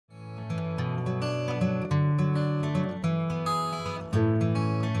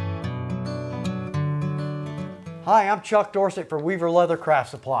Hi, I'm Chuck Dorsett for Weaver Leathercraft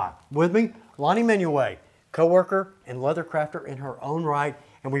Supply. With me, Loni Menuez, co-worker and leathercrafter in her own right.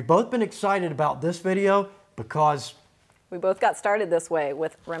 And we've both been excited about this video because we both got started this way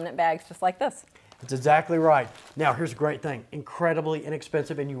with remnant bags just like this. That's exactly right. Now, here's a great thing. Incredibly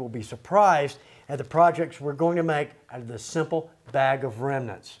inexpensive, and you will be surprised at the projects we're going to make out of this simple bag of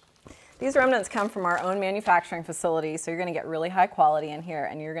remnants. These remnants come from our own manufacturing facility, so you're going to get really high quality in here,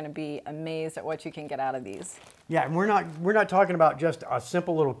 and you're going to be amazed at what you can get out of these. Yeah, and we're not talking about just a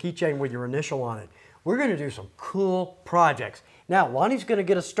simple little keychain with your initial on it. We're going to do some cool projects. Now, Loni's going to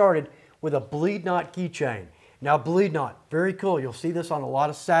get us started with a bleed knot keychain. Now, bleed knot, very cool. You'll see this on a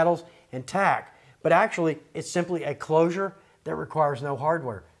lot of saddles and tack, but actually, it's simply a closure that requires no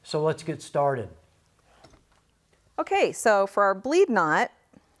hardware. So let's get started. Okay, so for our bleed knot,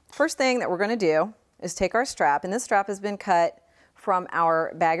 first thing that we're going to do is take our strap, and this strap has been cut from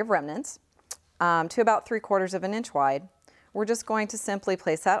our bag of remnants to about 3/4 of an inch wide. We're just going to simply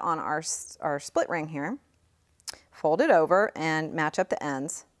place that on our split ring here, fold it over and match up the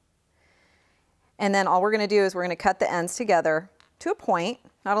ends. And then all we're going to do is we're going to cut the ends together to a point,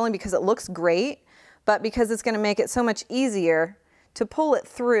 not only because it looks great, but because it's going to make it so much easier to pull it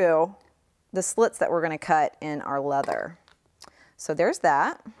through the slits that we're going to cut in our leather. So there's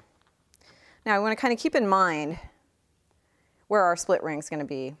that. Now I want to kind of keep in mind where our split ring is going to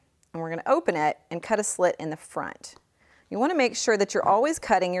be, and we're going to open it and cut a slit in the front. You want to make sure that you're always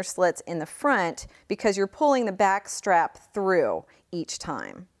cutting your slits in the front because you're pulling the back strap through each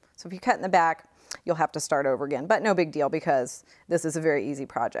time. So if you cut in the back, you'll have to start over again, but no big deal because this is a very easy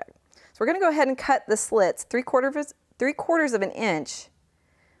project. So we're going to go ahead and cut the slits 3/4 of an inch,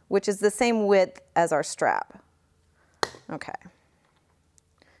 which is the same width as our strap. Okay.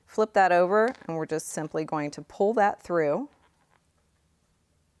 Flip that over, and we're just simply going to pull that through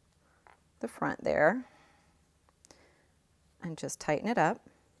the front there and just tighten it up.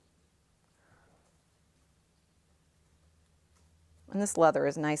 And this leather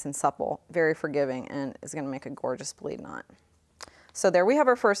is nice and supple, very forgiving, and is going to make a gorgeous bleed knot. So there we have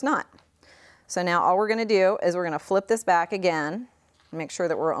our first knot. So now all we're going to do is we're going to flip this back again, make sure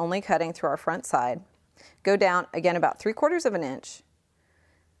that we're only cutting through our front side. Go down again about 3/4 of an inch.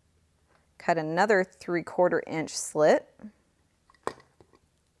 Cut another 3/4 inch slit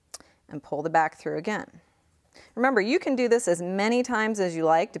and pull the back through again. Remember, you can do this as many times as you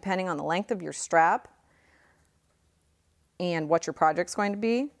like, depending on the length of your strap and what your project's going to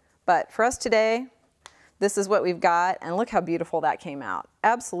be. But for us today, this is what we've got, and look how beautiful that came out.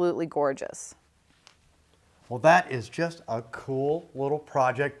 Absolutely gorgeous. Well, that is just a cool little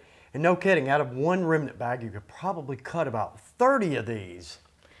project. And no kidding, out of one remnant bag, you could probably cut about 30 of these.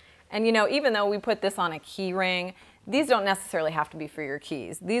 And you know, even though we put this on a key ring, these don't necessarily have to be for your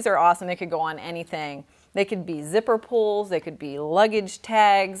keys. These are awesome. They could go on anything. They could be zipper pulls, they could be luggage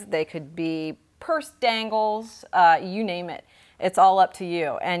tags, they could be purse dangles, you name it. It's all up to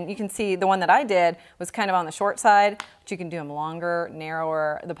you. And you can see the one that I did was kind of on the short side, but you can do them longer,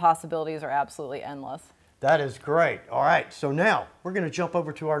 narrower. The possibilities are absolutely endless. That is great. All right, so now we're going to jump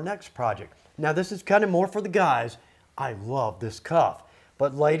over to our next project. Now this is kind of more for the guys. I love this cuff.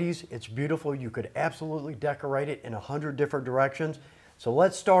 But ladies, it's beautiful. You could absolutely decorate it in 100 different directions. So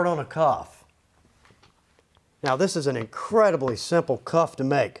let's start on a cuff. Now this is an incredibly simple cuff to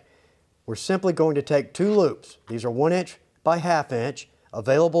make. We're simply going to take 2 loops. These are 1 inch by 1/2 inch,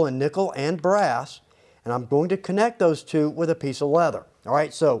 available in nickel and brass. And I'm going to connect those two with a piece of leather. All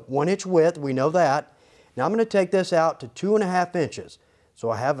right, so 1 inch width, we know that. Now I'm going to take this out to 2.5 inches.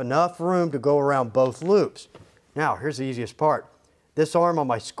 So I have enough room to go around both loops. Now here's the easiest part. This arm on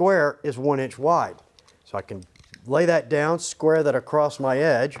my square is 1 inch wide. So I can lay that down, square that across my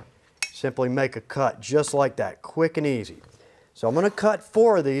edge, simply make a cut just like that, quick and easy. So I'm going to cut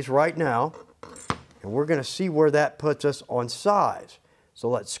 4 of these right now, and we're going to see where that puts us on size. So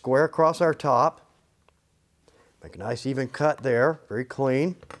let's square across our top, make a nice even cut there, very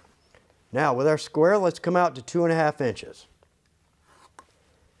clean. Now with our square, let's come out to 2.5 inches.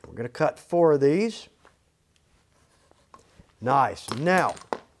 We're going to cut 4 of these. Nice. Now,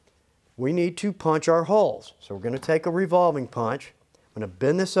 we need to punch our holes. So we're going to take a revolving punch. I'm going to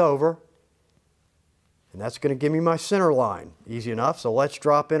bend this over, and that's going to give me my center line. Easy enough. So let's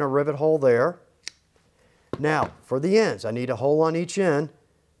drop in a rivet hole there. Now, for the ends, I need a hole on each end,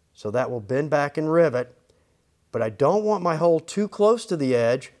 so that will bend back and rivet. But I don't want my hole too close to the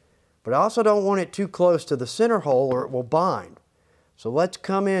edge, but I also don't want it too close to the center hole or it will bind. So let's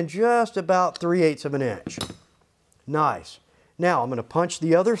come in just about 3/8 of an inch. Nice. Now I'm going to punch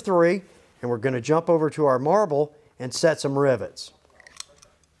the other 3, and we're going to jump over to our marble and set some rivets.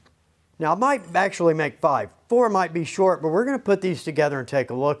 Now I might actually make 5. 4 might be short, but we're going to put these together and take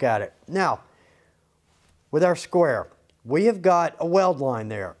a look at it. Now, with our square, we have got a weld line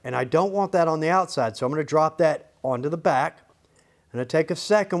there, and I don't want that on the outside, so I'm going to drop that onto the back. I'm going to take a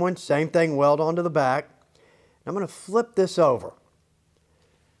second one, same thing, weld onto the back. I'm going to flip this over.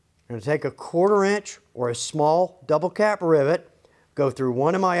 I'm going to take a 1/4 inch or a small double cap rivet, go through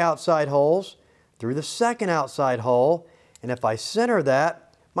one of my outside holes, through the second outside hole, and if I center that,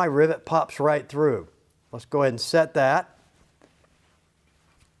 my rivet pops right through. Let's go ahead and set that.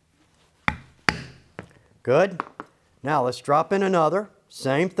 Good. Now let's drop in another.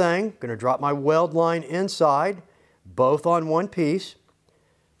 Same thing. Going to drop my weld line inside, both on one piece.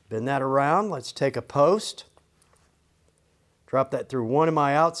 Bend that around. Let's take a post. Drop that through one of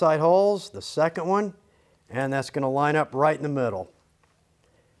my outside holes, the second one, and that's going to line up right in the middle.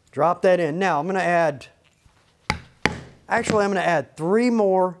 Drop that in. Now I'm going to add, actually I'm going to add 3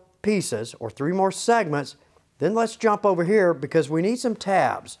 more pieces or 3 more segments. Then let's jump over here because we need some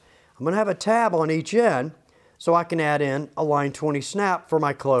tabs. I'm going to have a tab on each end so I can add in a line 20 snap for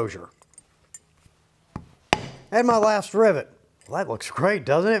my closure. And my last rivet. Well, that looks great,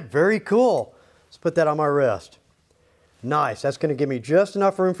 doesn't it? Very cool. Let's put that on my wrist. Nice. That's going to give me just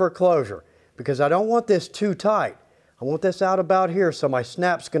enough room for a closure because I don't want this too tight. I want this out about here so my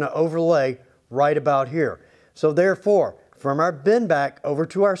snap's going to overlay right about here. So therefore, from our bend back over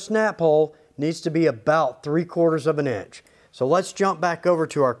to our snap hole needs to be about 3/4 of an inch. So let's jump back over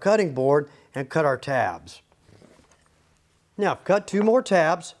to our cutting board and cut our tabs. Now I've cut 2 more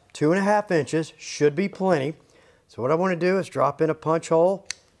tabs, 2.5 inches, should be plenty. So what I want to do is drop in a punch hole,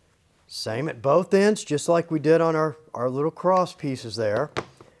 same at both ends, just like we did on our little cross pieces there.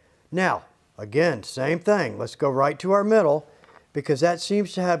 Now, again, same thing. Let's go right to our middle because that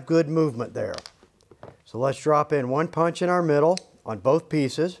seems to have good movement there. So let's drop in 1 punch in our middle on both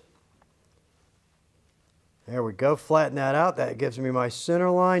pieces. There we go, flatten that out. That gives me my center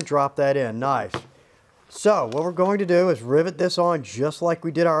line, drop that in, nice. So what we're going to do is rivet this on just like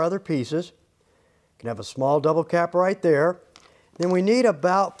we did our other pieces. You can have a small double cap right there. Then we need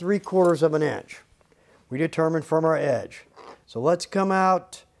about 3/4 of an inch. We determined from our edge. So let's come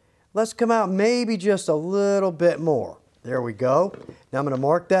out maybe just a little bit more. There we go. Now I'm going to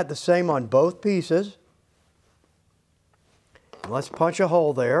mark that the same on both pieces. And let's punch a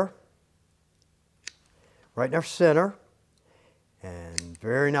hole there. Right in our center. And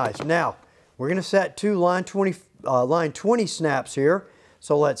very nice. Now, we're going to set 2 line 20 snaps here.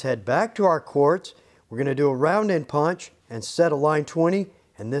 So let's head back to our quartz. We're going to do a round end punch and set a line 20,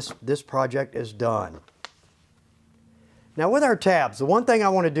 and this project is done. Now with our tabs, the one thing I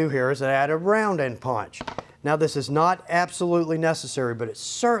want to do here is add a round end punch. Now this is not absolutely necessary, but it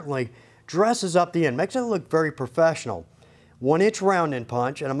certainly dresses up the end, makes it look very professional. 1 inch round end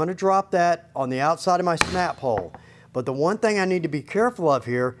punch, and I'm going to drop that on the outside of my snap hole. But the one thing I need to be careful of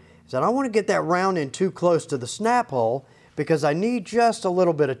here is I don't want to get that round end too close to the snap hole because I need just a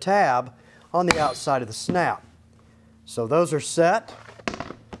little bit of tab on the outside of the snap. So those are set.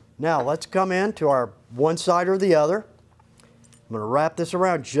 Now let's come in to our one side or the other. I'm going to wrap this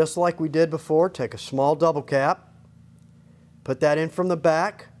around just like we did before. Take a small double cap. Put that in from the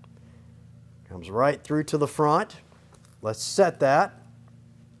back. Comes right through to the front. Let's set that.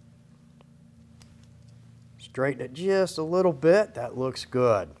 Straighten it just a little bit. That looks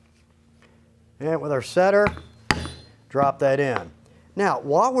good. And with our setter, drop that in. Now,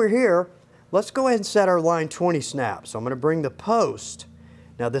 while we're here, let's go ahead and set our line 20 snap. So I'm going to bring the post.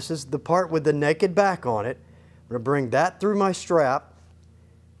 Now this is the part with the naked back on it. I'm going to bring that through my strap.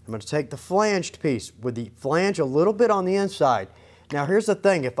 I'm going to take the flanged piece with the flange a little bit on the inside. Now here's the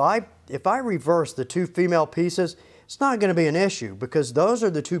thing, if I reverse the 2 female pieces, it's not going to be an issue because those are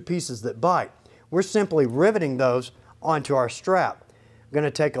the 2 pieces that bite. We're simply riveting those onto our strap. I'm going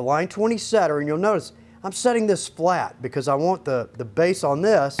to take a line 20 setter, and you'll notice I'm setting this flat because I want the base on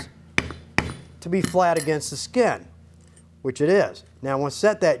this to be flat against the skin, which it is. Now I want to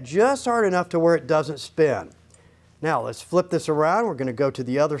set that just hard enough to where it doesn't spin. Now let's flip this around. We're going to go to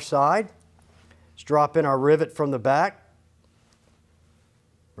the other side. Let's drop in our rivet from the back.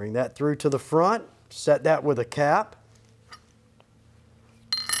 Bring that through to the front. Set that with a cap.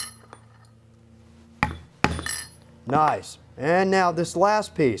 Nice. And now this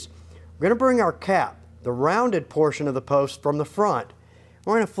last piece. We're going to bring our cap, the rounded portion of the post from the front.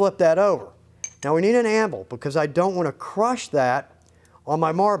 We're going to flip that over. Now we need an anvil because I don't want to crush that on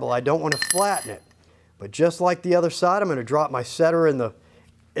my marble. I don't want to flatten it. But just like the other side, I'm going to drop my setter in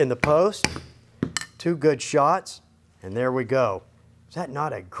the post. 2 good shots, and there we go. Is that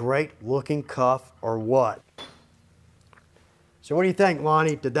not a great looking cuff or what? So what do you think,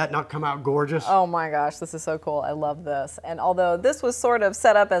 Lonnie? Did that not come out gorgeous? Oh my gosh, this is so cool. I love this. And although this was sort of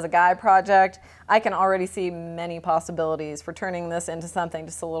set up as a guy project, I can already see many possibilities for turning this into something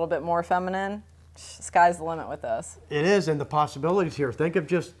just a little bit more feminine. Sky's the limit with this. It is, and the possibilities here. Think of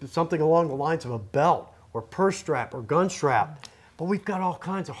just something along the lines of a belt or purse strap or gun strap. But we've got all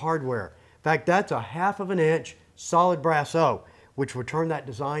kinds of hardware. In fact, that's a 1/2 inch solid brass O, which would turn that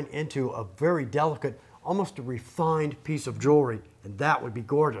design into a very delicate, almost a refined piece of jewelry, and that would be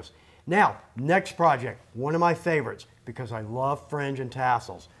gorgeous. Now, next project, one of my favorites, because I love fringe and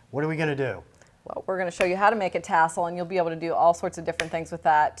tassels. What are we gonna do? Well, we're gonna show you how to make a tassel, and you'll be able to do all sorts of different things with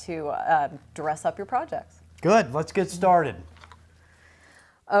that to dress up your projects. Good, let's get started.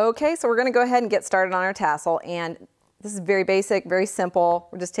 Okay, so we're gonna go ahead and get started on our tassel, and this is very basic, very simple.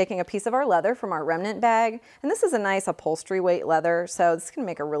 We're just taking a piece of our leather from our Remnant bag, and this is a nice upholstery weight leather, so this can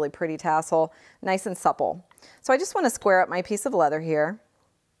make a really pretty tassel, nice and supple. So I just want to square up my piece of leather here.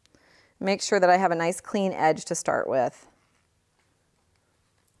 Make sure that I have a nice clean edge to start with.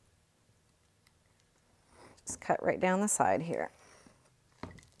 Just cut right down the side here.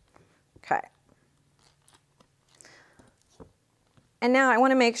 Okay. And now I want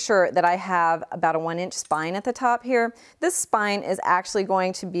to make sure that I have about a 1-inch spine at the top here. This spine is actually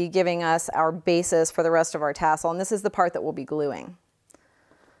going to be giving us our basis for the rest of our tassel, and this is the part that we'll be gluing.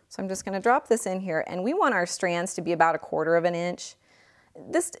 So I'm just going to drop this in here, and we want our strands to be about 1/4 inch.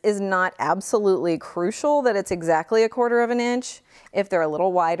 This is not absolutely crucial that it's exactly 1/4 inch. If they're a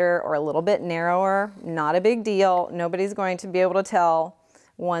little wider or a little bit narrower, not a big deal. Nobody's going to be able to tell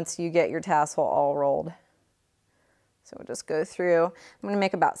once you get your tassel all rolled. So we'll just go through. I'm going to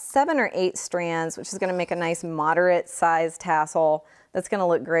make about 7 or 8 strands, which is going to make a nice moderate sized tassel that's going to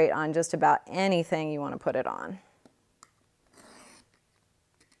look great on just about anything you want to put it on.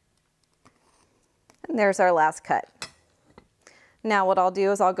 And there's our last cut. Now what I'll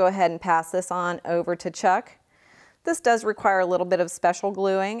do is I'll go ahead and pass this on over to Chuck. This does require a little bit of special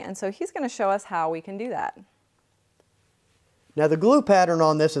gluing, and so he's going to show us how we can do that. Now the glue pattern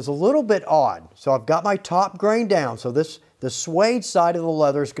on this is a little bit odd. So I've got my top grain down. So the suede side of the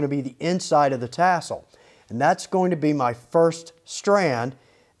leather is going to be the inside of the tassel. And that's going to be my first strand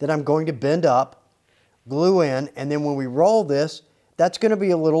that I'm going to bend up, glue in, and then when we roll this, that's going to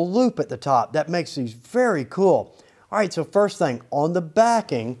be a little loop at the top. That makes these very cool. All right, so first thing, on the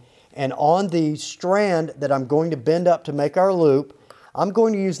backing and on the strand that I'm going to bend up to make our loop, I'm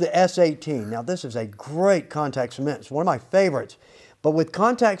going to use the S18. Now this is a great contact cement. It's one of my favorites. But with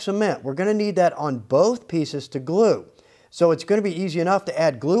contact cement, we're going to need that on both pieces to glue. So it's going to be easy enough to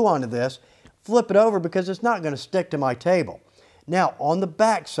add glue onto this, flip it over because it's not going to stick to my table. Now on the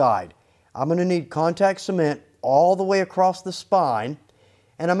back side, I'm going to need contact cement all the way across the spine,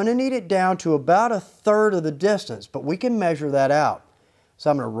 and I'm going to need it down to about 1/3 of the distance, but we can measure that out. So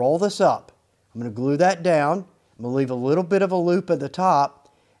I'm going to roll this up. I'm going to glue that down. I'm going to leave a little bit of a loop at the top,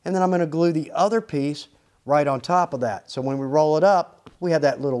 and then I'm going to glue the other piece right on top of that. So when we roll it up, we have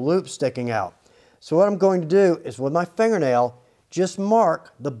that little loop sticking out. So what I'm going to do is with my fingernail, just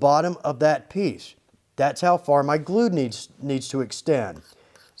mark the bottom of that piece. That's how far my glue needs to extend.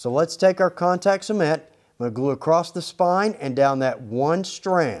 So let's take our contact cement. I'm going to glue across the spine and down that one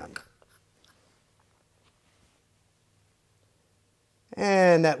strand.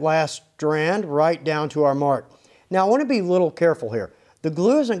 And that last strand right down to our mark. Now I want to be a little careful here. The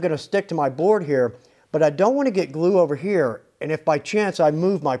glue isn't going to stick to my board here, but I don't want to get glue over here, and if by chance I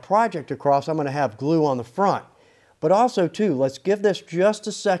move my project across, I'm going to have glue on the front. But also too, let's give this just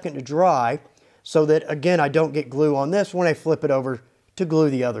a second to dry so that again I don't get glue on this when I flip it over to glue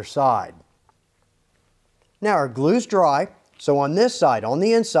the other side. Now our glue's dry, so on this side, on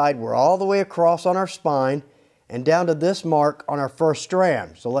the inside, we're all the way across on our spine and down to this mark on our first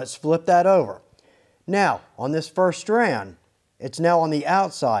strand. So let's flip that over. Now, on this first strand, it's now on the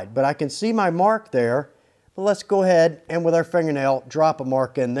outside, but I can see my mark there. But let's go ahead and with our fingernail, drop a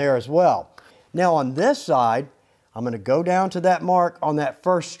mark in there as well. Now on this side, I'm going to go down to that mark on that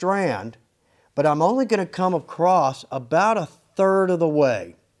first strand, but I'm only going to come across about 1/3 of the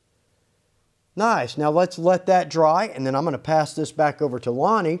way. Nice. Now let's let that dry, and then I'm going to pass this back over to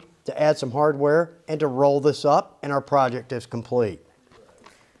Lonnie to add some hardware and to roll this up, and our project is complete.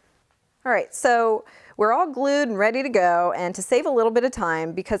 All right, so we're all glued and ready to go, and to save a little bit of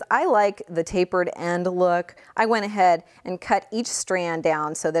time, because I like the tapered end look, I went ahead and cut each strand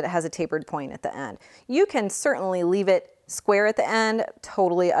down so that it has a tapered point at the end. You can certainly leave it square at the end,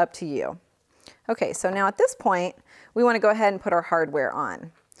 totally up to you. Okay, so now at this point, we want to go ahead and put our hardware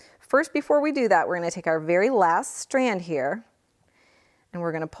on. First, before we do that, we're going to take our very last strand here, and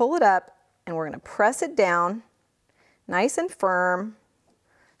we're going to pull it up, and we're going to press it down nice and firm,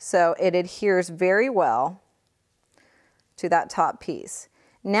 so it adheres very well to that top piece.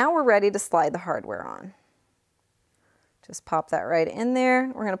 Now we're ready to slide the hardware on. Just pop that right in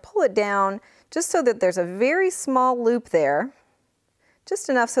there. We're going to pull it down just so that there's a very small loop there, just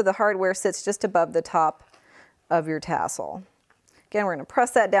enough so the hardware sits just above the top of your tassel. Again, we're going to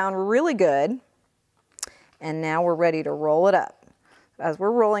press that down really good, and now we're ready to roll it up. As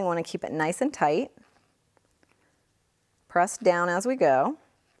we're rolling, we want to keep it nice and tight. Press down as we go.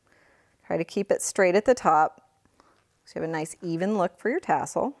 Try to keep it straight at the top so you have a nice even look for your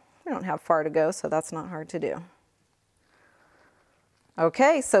tassel. We don't have far to go, so that's not hard to do.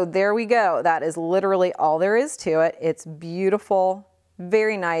 Okay, so there we go. That is literally all there is to it. It's beautiful,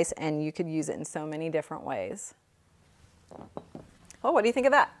 very nice, and you could use it in so many different ways. Oh, what do you think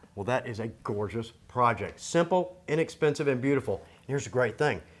of that? Well, that is a gorgeous project. Simple, inexpensive, and beautiful. Here's the great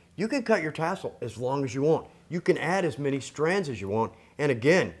thing. You can cut your tassel as long as you want. You can add as many strands as you want. And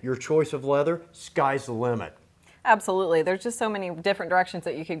again, your choice of leather, sky's the limit. Absolutely. There's just so many different directions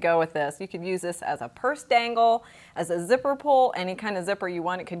that you could go with this. You could use this as a purse dangle, as a zipper pull, any kind of zipper you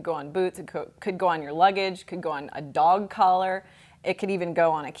want. It could go on boots, it could go on your luggage, could go on a dog collar. It could even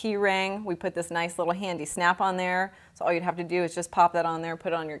go on a key ring. We put this nice little handy snap on there. So all you'd have to do is just pop that on there,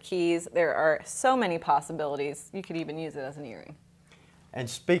 put it on your keys. There are so many possibilities. You could even use it as an earring. And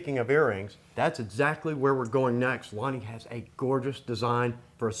speaking of earrings, that's exactly where we're going next. Loni has a gorgeous design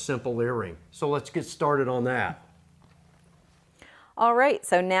for a simple earring. So let's get started on that. All right,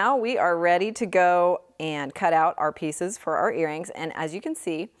 so now we are ready to go and cut out our pieces for our earrings. And as you can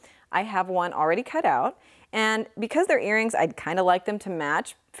see, I have one already cut out. And because they're earrings, I'd kind of like them to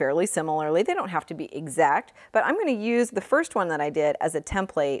match fairly similarly. They don't have to be exact, but I'm going to use the first one that I did as a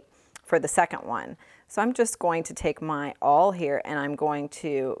template for the second one. So I'm just going to take my awl here and I'm going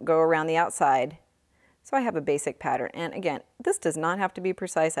to go around the outside so I have a basic pattern. And again, this does not have to be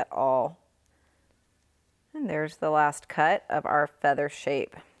precise at all. And there's the last cut of our feather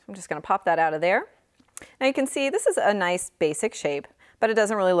shape. I'm just going to pop that out of there. Now you can see this is a nice basic shape, but it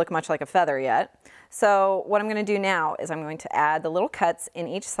doesn't really look much like a feather yet. So what I'm going to do now is I'm going to add the little cuts in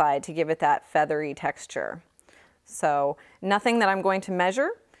each side to give it that feathery texture. So nothing that I'm going to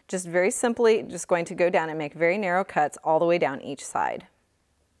measure, just very simply just going to go down and make very narrow cuts all the way down each side.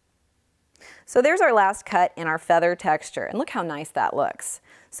 So there's our last cut in our feather texture, and look how nice that looks.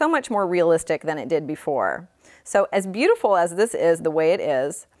 So much more realistic than it did before. So as beautiful as this is the way it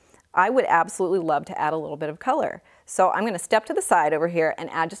is, I would absolutely love to add a little bit of color. So I'm going to step to the side over here and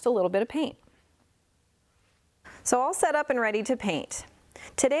add just a little bit of paint. So all set up and ready to paint.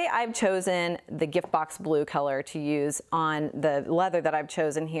 Today I've chosen the gift box blue color to use on the leather that I've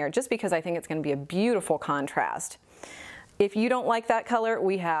chosen here, just because I think it's going to be a beautiful contrast. If you don't like that color,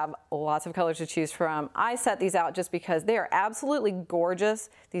 we have lots of colors to choose from. I set these out just because they are absolutely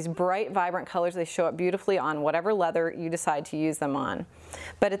gorgeous. These bright, vibrant colors, they show up beautifully on whatever leather you decide to use them on.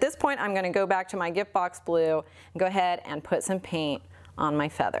 But at this point, I'm going to go back to my gift box blue and go ahead and put some paint on my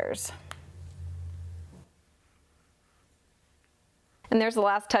feathers. And there's the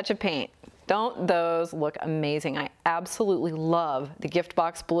last touch of paint. Don't those look amazing? I absolutely love the gift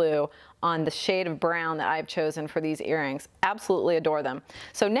box blue on the shade of brown that I've chosen for these earrings. Absolutely adore them.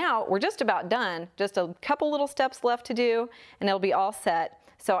 So now we're just about done. Just a couple little steps left to do and it'll be all set.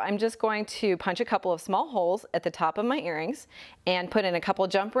 So I'm just going to punch a couple of small holes at the top of my earrings and put in a couple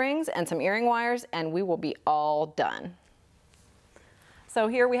jump rings and some earring wires and we will be all done. So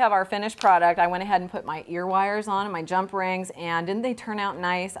here we have our finished product. I went ahead and put my ear wires on and my jump rings, and didn't they turn out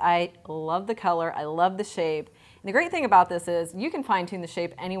nice? I love the color, I love the shape. And the great thing about this is you can fine tune the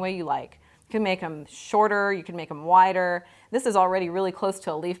shape any way you like. You can make them shorter, you can make them wider. This is already really close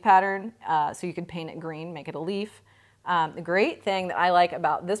to a leaf pattern, so you could paint it green, make it a leaf. The great thing that I like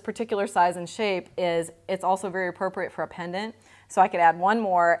about this particular size and shape is it's also very appropriate for a pendant. So I could add one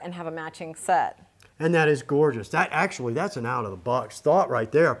more and have a matching set. And that is gorgeous. That's an out of the box thought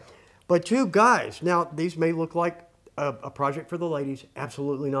right there. But you guys, now these may look like a project for the ladies.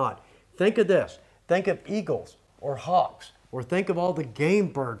 Absolutely not. Think of this. Think of eagles or hawks, or think of all the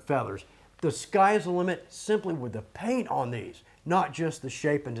game bird feathers. The sky is the limit simply with the paint on these, not just the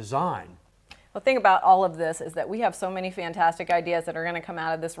shape and design. The thing about all of this is that we have so many fantastic ideas that are going to come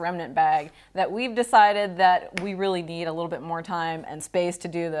out of this remnant bag that we've decided that we really need a little bit more time and space to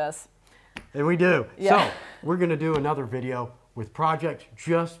do this. And we do. Yeah. So we're going to do another video with projects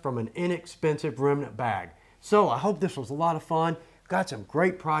just from an inexpensive remnant bag. So I hope this was a lot of fun. Got some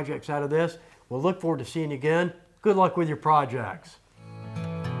great projects out of this. We'll look forward to seeing you again. Good luck with your projects.